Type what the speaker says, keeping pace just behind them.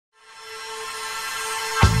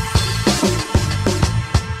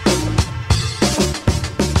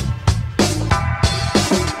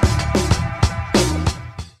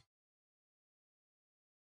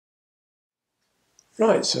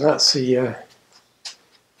Right, so that's the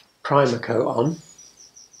primer coat on.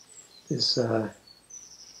 There's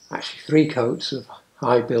actually 3 coats of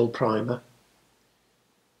high build primer.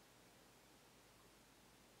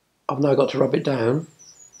 I've now got to rub it down.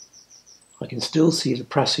 I can still see the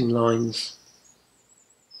pressing lines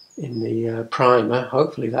in the primer.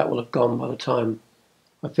 Hopefully that will have gone by the time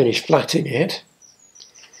I finish flatting it.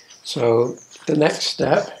 So the next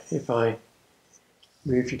step, if I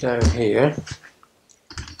move you down here,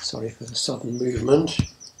 sorry for the sudden movement,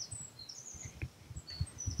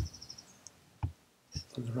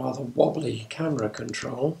 and the rather wobbly camera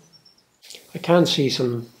control, I can see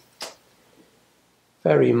some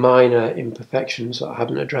very minor imperfections that I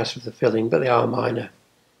haven't addressed with the filling, but they are minor.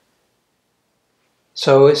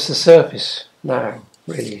 So it's the surface now,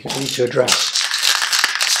 really, that I need to address.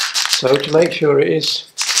 So to make sure it is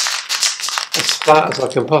as flat as I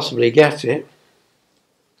can possibly get it,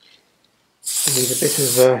 I need a bit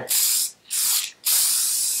of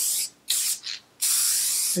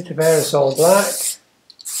aerosol black,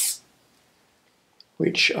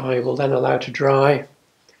 which I will then allow to dry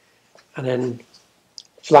and then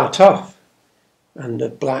flat off, and the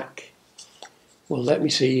black will let me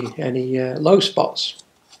see any low spots.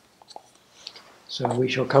 So we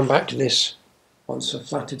shall come back to this once I've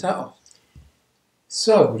flatted that off.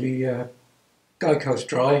 So the guide coat's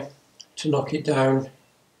dry. To knock it down,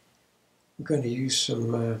 I'm going to use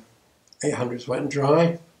some 800s wet and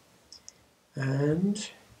dry and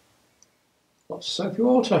lots of soapy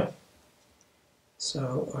water.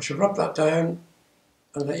 So I shall rub that down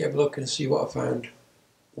and let you have a look and see what I found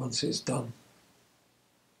once it's done.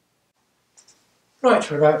 Right,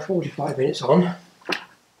 we're about 45 minutes on.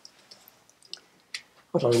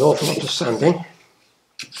 I've done an awful lot of sanding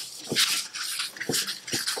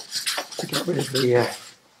to get rid of the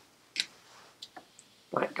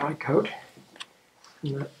black guide coat,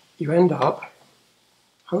 and you end up,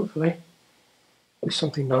 hopefully, with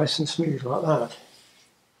something nice and smooth like that,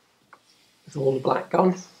 with all the black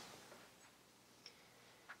gone.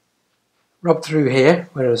 Rub through here,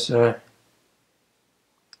 whereas I've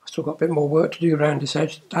still got a bit more work to do around this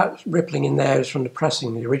edge. That rippling in there is from the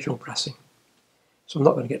pressing, the original pressing, so I'm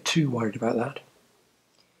not going to get too worried about that.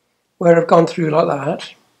 Where I've gone through like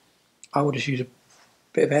that, I will just use a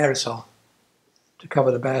bit of aerosol to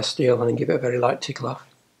cover the bare steel and then give it a very light tickle off.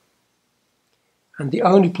 And the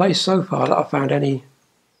only place so far that I've found anything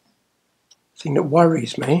that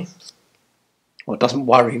worries me, well, it doesn't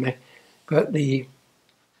worry me, but the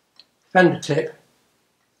fender tip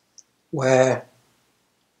where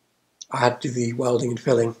I had to do the welding and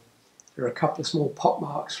filling, there are a couple of small pop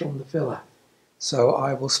marks from the filler. So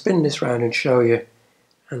I will spin this round and show you,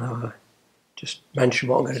 and I'll just mention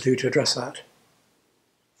what I'm going to do to address that.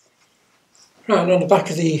 Right, and on the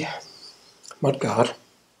back of the mudguard,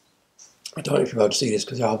 I don't know if you're able to see this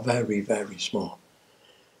because they are very, very small.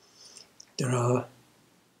 There are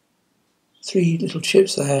 3 little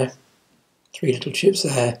chips there, 3 little chips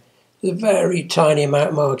there. There's a very tiny amount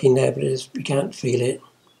of marking there, but you can't feel it.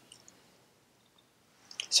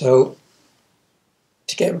 So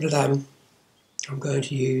to get rid of them, I'm going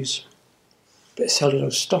to use a bit of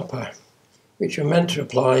cellulose stopper, which you're meant to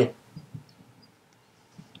apply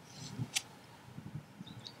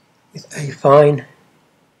with a fine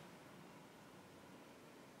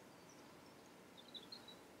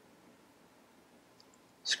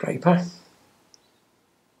scraper,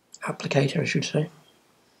 applicator I should say,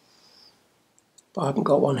 but I haven't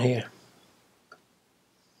got one here.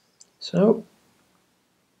 So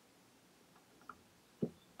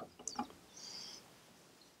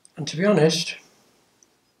and to be honest,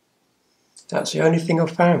 that's the only thing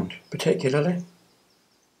I've found particularly.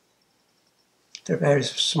 There are various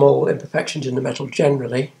small imperfections in the metal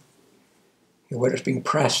generally, where it's been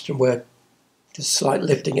pressed and where there's slight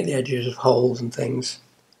lifting at the edges of holes and things,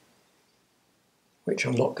 which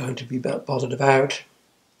I'm not going to be bothered about.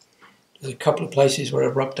 There's a couple of places where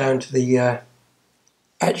I've rubbed down to the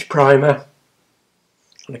etch primer,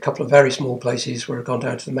 and a couple of very small places where I've gone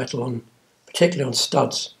down to the metal, particularly on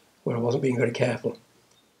studs, where I wasn't being very careful.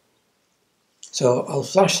 So I'll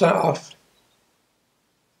flash that off,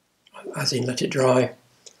 as in let it dry.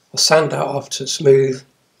 I'll sand that off to smooth.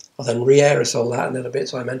 I'll then re-aerosol that and the other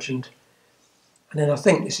bits I mentioned. And then I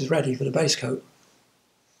think this is ready for the base coat.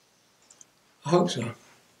 I hope so.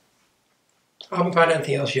 I haven't found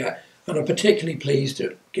anything else yet, and I'm particularly pleased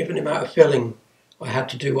that, given the amount of filling I had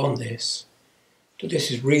to do on this, that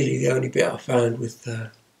this is really the only bit I found with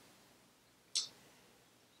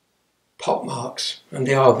pop marks, and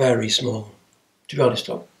they are very small. To be honest,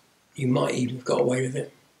 you might even have got away with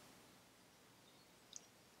it.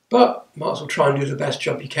 but might as well try and do the best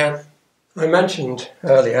job you can. I mentioned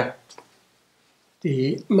earlier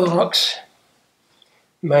the marks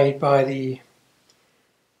made by the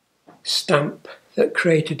stamp that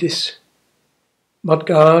created this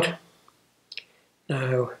mudguard.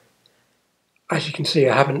 Now, as you can see,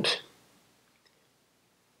 I haven't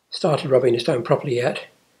started rubbing this down properly yet,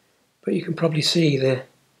 but you can probably see the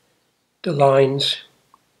lines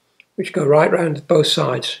which go right round both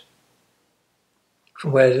sides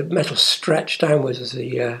from where the metal stretched downwards as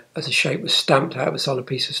the shape was stamped out of a solid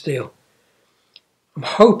piece of steel. I'm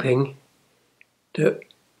hoping that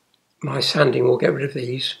my sanding will get rid of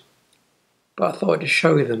these, but I thought I'd just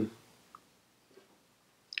show you them.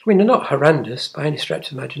 I mean, they're not horrendous by any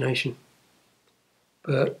stretch of imagination,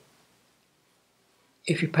 but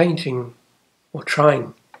if you're painting or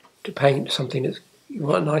trying to paint something that you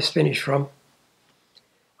want a nice finish from,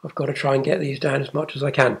 I've got to try and get these down as much as I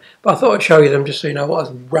can. But I thought I'd show you them just so you know what I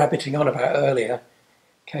was rabbiting on about earlier,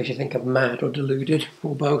 in case you think I'm mad or deluded,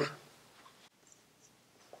 or both.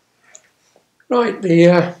 Right,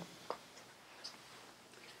 the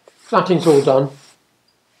flatting's all done.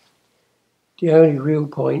 The only real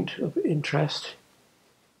point of interest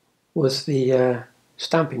was the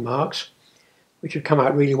stamping marks, which have come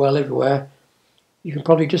out really well everywhere. You can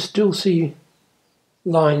probably just still see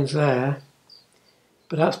lines there,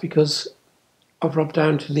 but that's because I've rubbed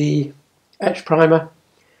down to the etch primer,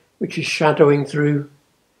 which is shadowing through,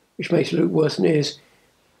 which makes it look worse than it is.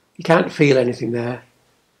 You can't feel anything there,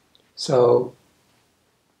 so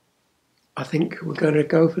I think we're going to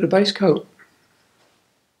go for the base coat.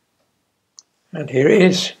 And here it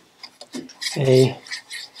is, a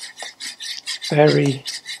very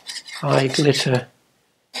high glitter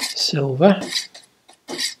silver.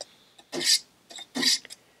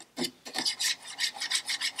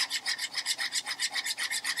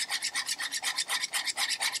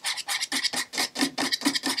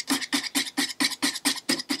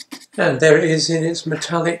 And there it is in its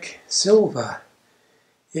metallic silver.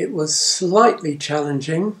 It was slightly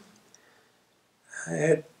challenging.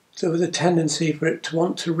 There was a tendency for it to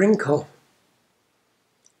want to wrinkle.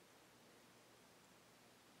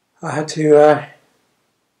 I had to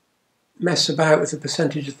mess about with the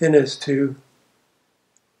percentage of thinners to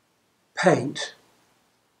paint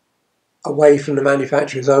away from the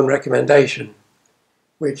manufacturer's own recommendation,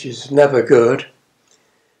 which is never good,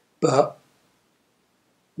 but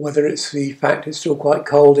whether it's the fact it's still quite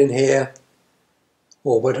cold in here,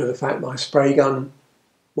 or whether the fact my spray gun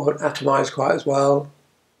won't atomise quite as well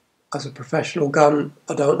as a professional gun,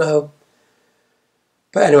 I don't know.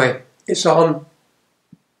 But anyway, it's on,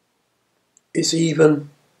 it's even,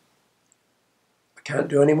 I can't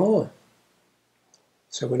do any more.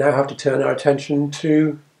 So we now have to turn our attention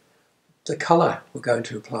to the colour we're going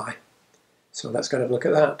to apply. So let's go and have a look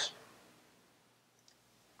at that.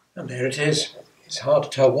 And there it is. It's hard to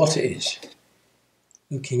tell what it is.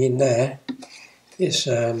 Looking in there, it's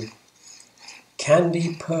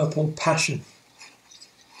Candy Purple Passion.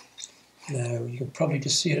 Now you can probably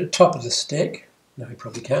just see it at the top of the stick. No, you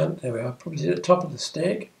probably can't. There we are. Probably see it at the top of the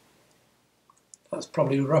stick. That's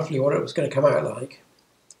probably roughly what it was going to come out like.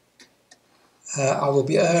 I will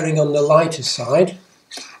be erring on the lighter side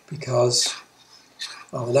because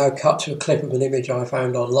I'll now cut to a clip of an image I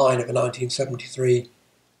found online of a 1973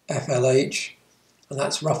 FLH, and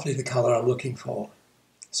that's roughly the colour I'm looking for.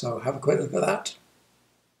 So have a quick look at that.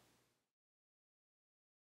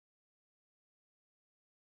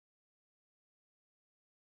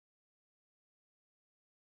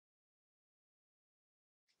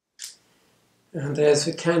 And there's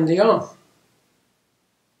the candy on.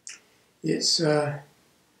 It's a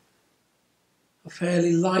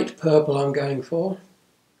fairly light purple I'm going for.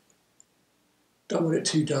 Don't want it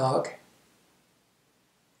too dark.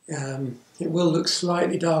 It will look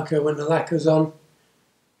slightly darker when the lacquer's on.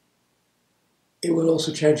 It will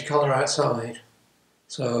also change colour outside.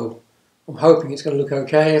 So I'm hoping it's going to look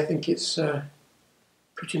okay. I think it's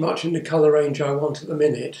pretty much in the colour range I want at the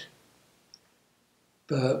minute.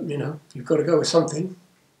 But, you know, you've got to go with something.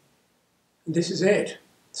 And this is it.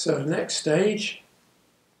 So the next stage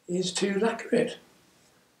is to lacquer it.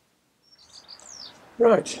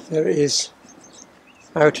 Right, there it is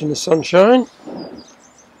out in the sunshine.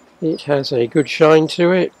 It has a good shine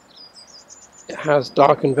to it. It has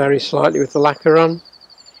darkened very slightly with the lacquer on.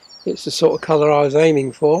 It's the sort of colour I was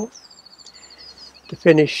aiming for. The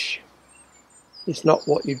finish is not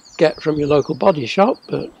what you get from your local body shop,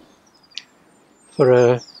 but for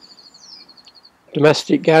a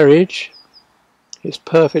domestic garage it's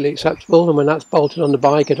perfectly acceptable, and when that's bolted on the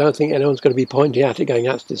bike I don't think anyone's going to be pointing at it going,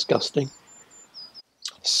 that's disgusting.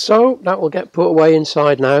 So that will get put away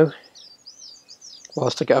inside now.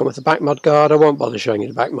 Whilst I get on with the back mudguard, I won't bother showing you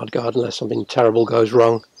the back mudguard unless something terrible goes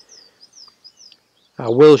wrong. I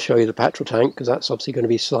will show you the petrol tank because that's obviously going to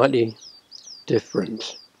be slightly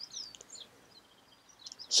different.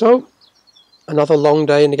 So, another long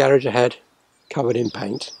day in the garage ahead, covered in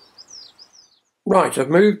paint. Right, I've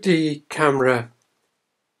moved the camera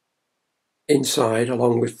inside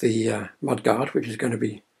along with the mudguard, which is going to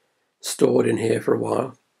be stored in here for a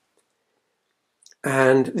while.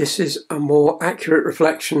 And this is a more accurate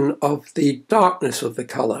reflection of the darkness of the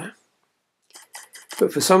colour.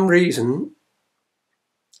 But for some reason,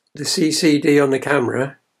 the CCD on the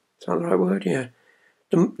camera, is that the right word? Yeah.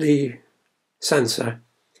 The sensor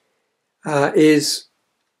is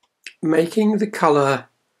making the colour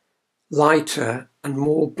lighter and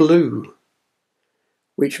more blue,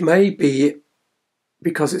 which may be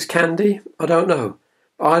because it's candy, I don't know.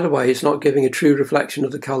 Either way, it's not giving a true reflection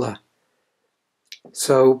of the colour.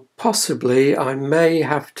 So possibly I may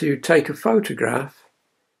have to take a photograph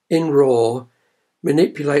in RAW,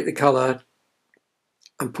 manipulate the colour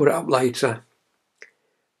and put it up later.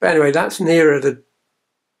 But anyway, that's nearer the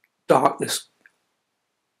darkness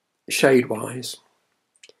shade-wise.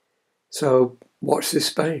 So watch this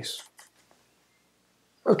space.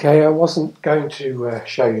 Okay, I wasn't going to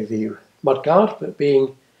show you the mudguard, but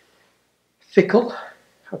being fickle,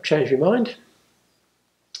 I've changed my mind.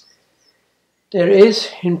 There it is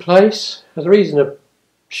in place. The reason of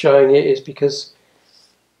showing it is because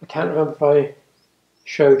I can't remember if I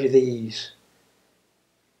showed you these.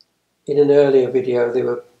 In an earlier video they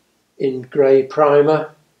were in grey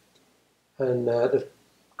primer and the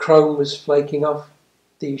chrome was flaking off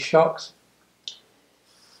these shocks.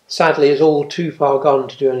 Sadly it's all too far gone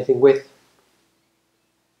to do anything with.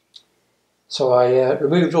 So I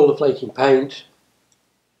removed all the flaking paint,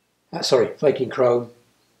 flaking chrome,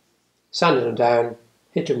 sanded them down,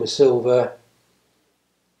 hit them with silver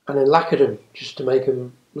and then lacquered them just to make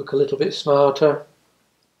them look a little bit smarter.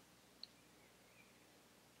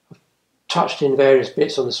 Touched in various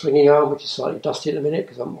bits on the swinging arm, which is slightly dusty at the minute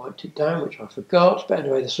because I haven't wiped it down, which I forgot. But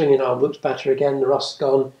anyway, the swinging arm looks better again, the rust's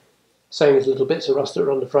gone. Same as little bits of rust that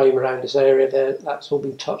are on the frame around this area there, that's all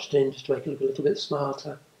been touched in just to make it look a little bit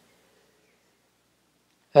smarter.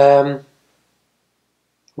 Rear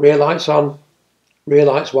lights on, rear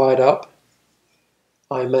lights wired up.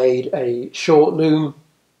 I made a short loom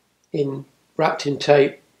wrapped in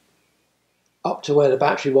tape up to where the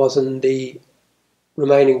battery was and the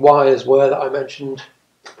remaining wires were that I mentioned,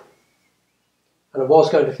 and I was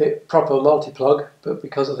going to fit proper multi-plug, but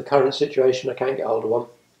because of the current situation I can't get hold of one,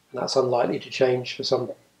 and that's unlikely to change for some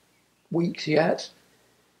weeks yet.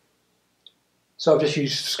 So I've just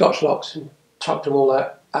used Scotch locks and tucked them all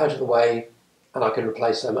out of the way, and I can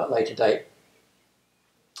replace them at a later date.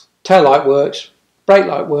 Tail light works, brake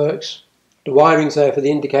light works, the wiring's there for the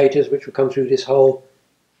indicators which will come through this hole.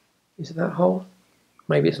 Is it that hole?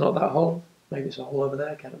 Maybe it's not that hole. Maybe it's a hole over there,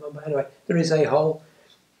 I can't remember. Anyway, there is a hole.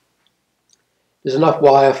 There's enough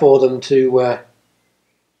wire for them to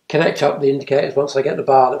connect up the indicators once I get the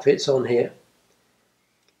bar that fits on here.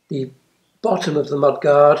 The bottom of the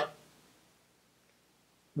mudguard,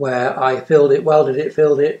 where I welded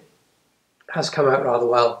it, has come out rather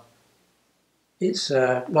well. It's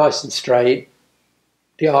nice and straight.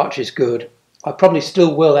 The arch is good. I probably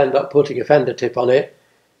still will end up putting a fender tip on it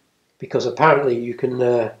because apparently you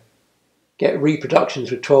can get reproductions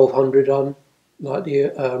with 1200 on, like the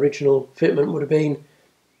original fitment would have been,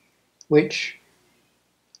 which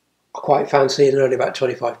I quite fancy, and they're only about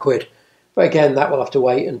 25 quid. But again, that will have to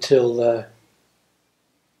wait until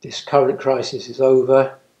this current crisis is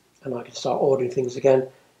over and I can start ordering things again.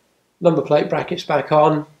 Number plate brackets back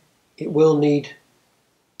on. It will need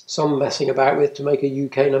some messing about with to make a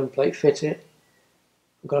UK number plate fit it.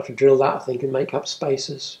 I'm going to have to drill that, I think, and make up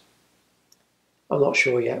spacers. I'm not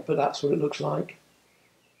sure yet, but that's what it looks like.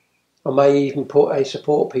 I may even put a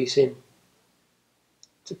support piece in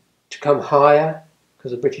to come higher,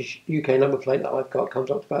 because the British UK number plate that I've got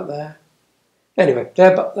comes up to about there. Anyway,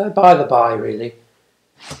 they're by the by, really.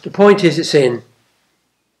 The point is it's in.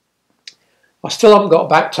 I still haven't got a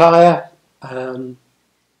back tyre.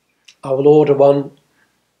 I will order one,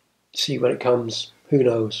 see when it comes, who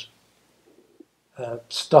knows.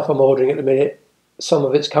 Stuff I'm ordering at the minute, some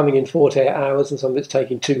of it's coming in 48 hours and some of it's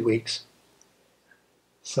taking 2 weeks.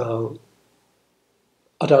 So,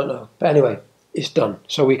 I don't know. But anyway, it's done.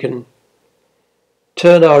 So we can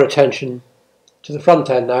turn our attention to the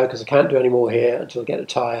front end now because I can't do any more here until I get the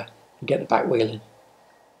tyre and get the back wheel in.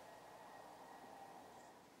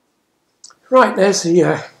 Right, there's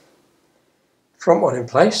the front one in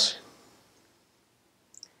place.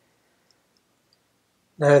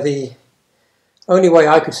 Now the only way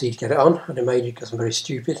I could see to get it on, and I made it because I'm very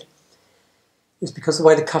stupid, is because the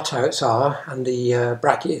way the cutouts are and the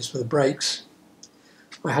bracket is for the brakes,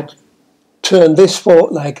 I had to turn this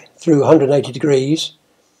fork leg through 180 degrees,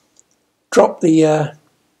 drop the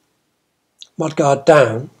mudguard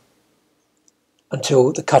down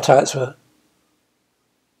until the cutouts were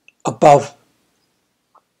above.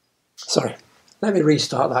 Sorry, let me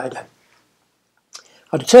restart that again.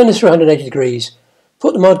 I had to turn this through 180 degrees,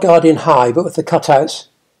 put the mudguard in high but with the cutouts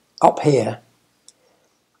up here,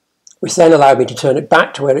 which then allowed me to turn it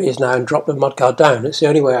back to where it is now and drop the mudguard down. It's the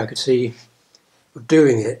only way I could see of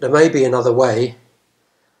doing it. There may be another way,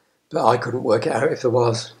 but I couldn't work it out if there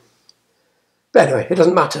was. But anyway, it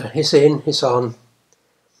doesn't matter. It's in, it's on.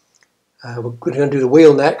 We're going to do the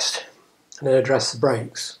wheel next and then address the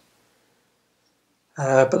brakes.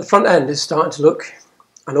 But the front end is starting to look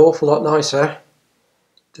an awful lot nicer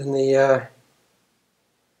than the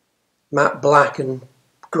matte black and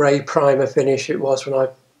grey primer finish it was when I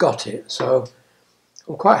got it. So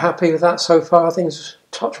I'm quite happy with that so far. Things,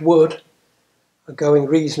 touch wood, are going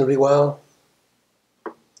reasonably well.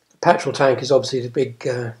 The petrol tank is obviously the big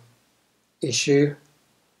issue,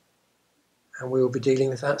 and we will be dealing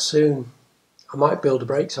with that soon. I might build the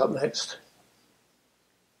brakes up next,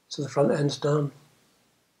 so the front end's done.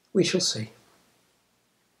 We shall see.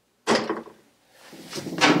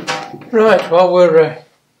 Right, while we're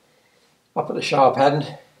up at the sharp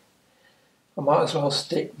end, I might as well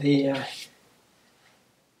stick the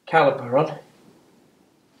caliper on.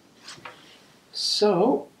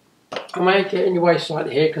 So I may get in your way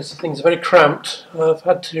slightly here because the things are very cramped. I've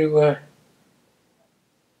had to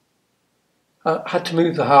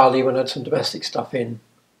move the Harley when I had some domestic stuff in,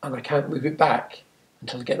 and I can't move it back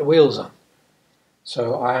until I get the wheels on.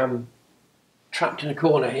 So I am trapped in a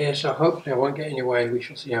corner here, so hopefully I won't get in your way. We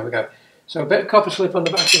shall see how we go. So a bit of copper slip on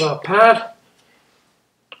the back of our pad.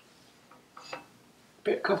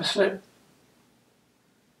 Bit of copper slip.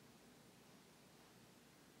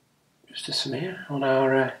 Just a smear on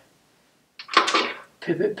our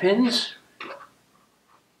pivot pins.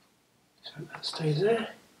 So that stays there.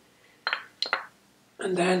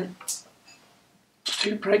 And then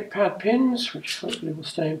 2 brake pad pins, which hopefully will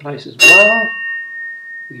stay in place as well.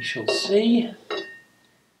 We shall see.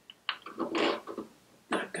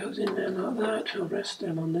 That goes in there like that. I'll rest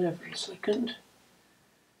them on there for a second.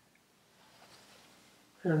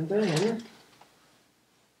 And then,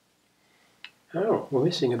 oh, we're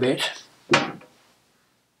missing a bit.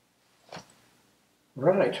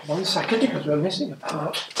 Right, 1 second, because we're missing a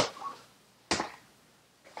part.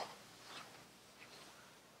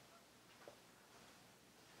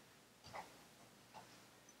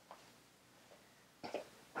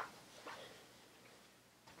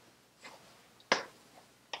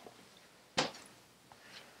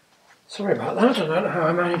 Sorry about that, I don't know how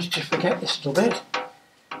I managed to forget this little bit.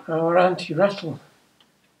 Our anti-rattle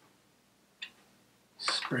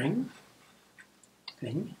spring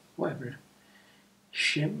thing, whatever,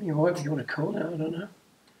 shim, whatever you want to call it, I don't know.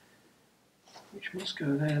 Which must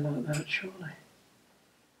go there like that, surely.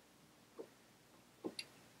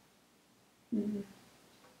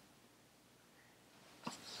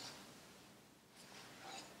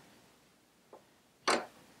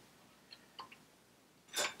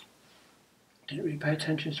 Didn't really pay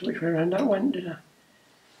attention to which way around that went, did I?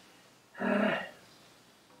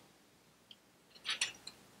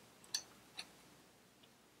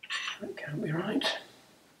 That can't be right.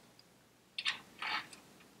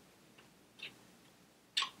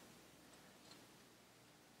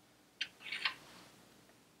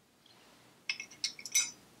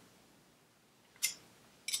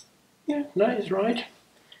 Yeah, that is right.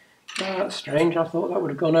 That's strange. I thought that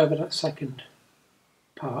would have gone over that second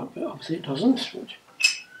part, but obviously it doesn't. But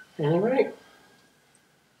anyway,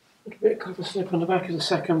 a little bit of copper slip on the back of the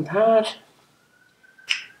second pad.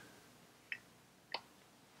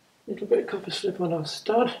 A little bit of copper slip on our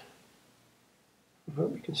stud. I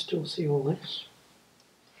hope you can still see all this.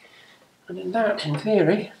 And then that, in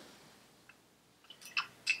theory,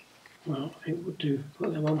 well, it would do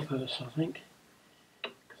put them on first, I think,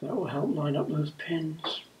 because that will help line up those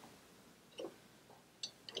pins.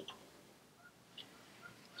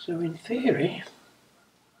 So in theory,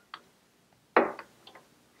 it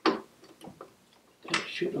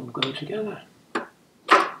should all go together.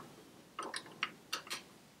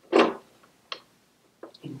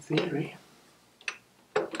 In theory,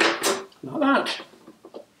 like that.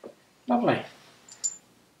 Lovely.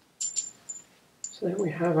 So then we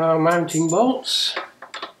have our mounting bolts.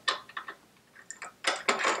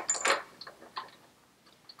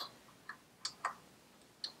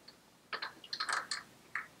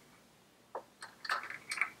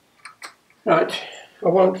 Right, I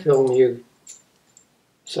won't film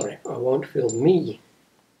me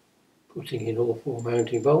putting in all 4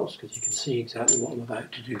 mounting bolts because you can see exactly what I'm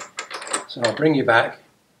about to do. So I'll bring you back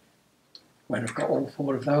when I've got all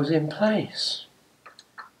 4 of those in place.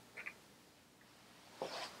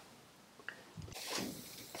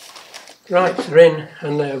 Right, they're in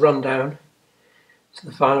and they're run down. So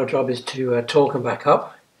the final job is to torque them back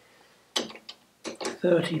up.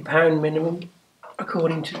 £30 minimum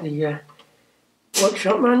according to the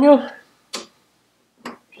workshop manual.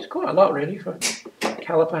 Which is quite a lot really for a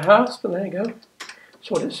caliper house, but there you go. That's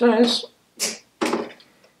what it says.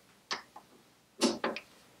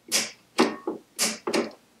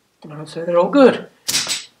 And I'd say they're all good.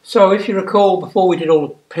 So if you recall, before we did all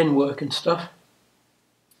the pin work and stuff,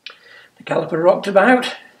 the caliper rocked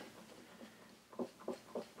about.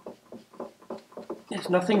 There's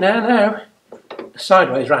nothing there now. The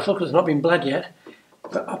sideways rattle because it's not been bled yet,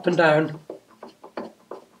 but up and down,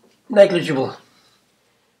 negligible,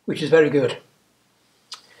 which is very good.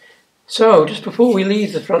 So just before we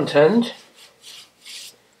leave the front end,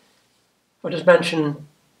 I'll just mention,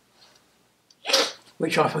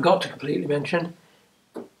 which I forgot to completely mention,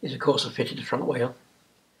 is of course I fitted the front wheel.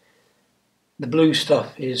 The blue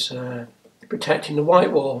stuff is protecting the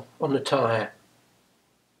white wall on the tyre,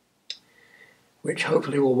 which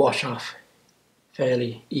hopefully will wash off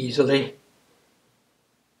fairly easily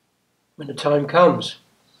when the time comes.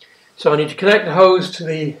 So I need to connect the hose to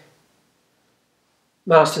the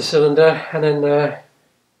master cylinder and then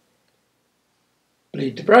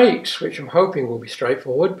bleed the brakes, which I'm hoping will be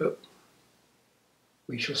straightforward, but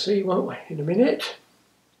we shall see, won't we, in a minute.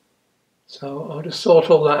 So I'll just sort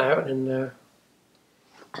all that out and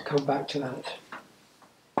come back to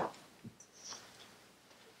that.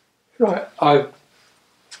 Right, I've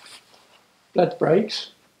bled the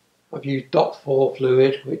brakes. I've used DOT4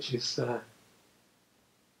 fluid, which is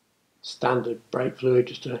standard brake fluid,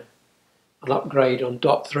 just an upgrade on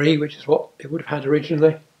DOT3, which is what it would have had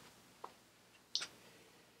originally.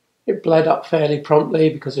 It bled up fairly promptly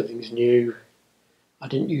because everything's new. I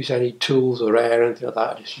didn't use any tools or air or anything like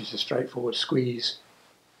that, I just used a straightforward squeeze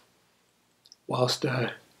whilst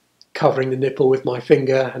covering the nipple with my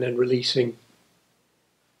finger and then releasing.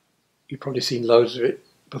 You've probably seen loads of it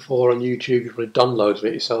before on YouTube, you've probably done loads of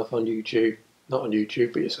it yourself on YouTube, not on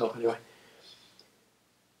YouTube but yourself anyway.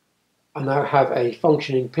 I now have a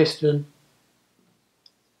functioning piston,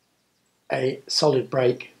 a solid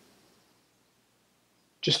brake,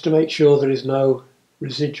 just to make sure there is no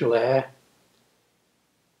residual air.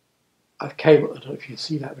 I don't know if you can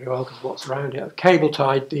see that very well because what's around it. I've cable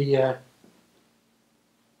tied the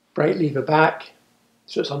brake lever back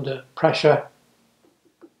so it's under pressure.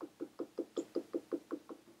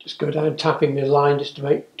 Just go down tapping the line just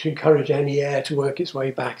to encourage any air to work its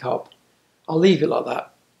way back up. I'll leave it like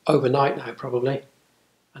that overnight now probably,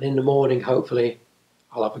 and in the morning hopefully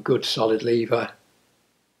I'll have a good solid lever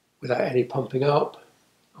without any pumping up.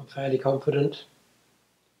 I'm fairly confident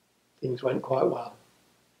things went quite well.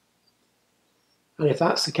 And if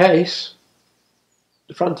that's the case,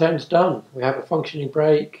 the front end's done. We have a functioning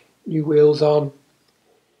brake, new wheels on,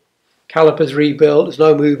 calipers rebuilt, there's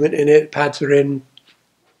no movement in it, pads are in,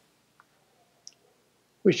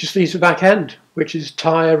 which just leaves the back end, which is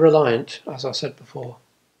tyre reliant, as I said before.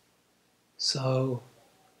 So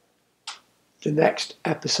the next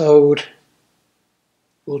episode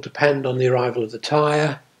will depend on the arrival of the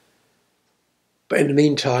tyre, but in the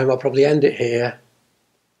meantime I'll probably end it here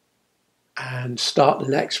and start the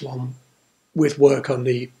next one with work on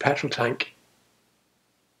the petrol tank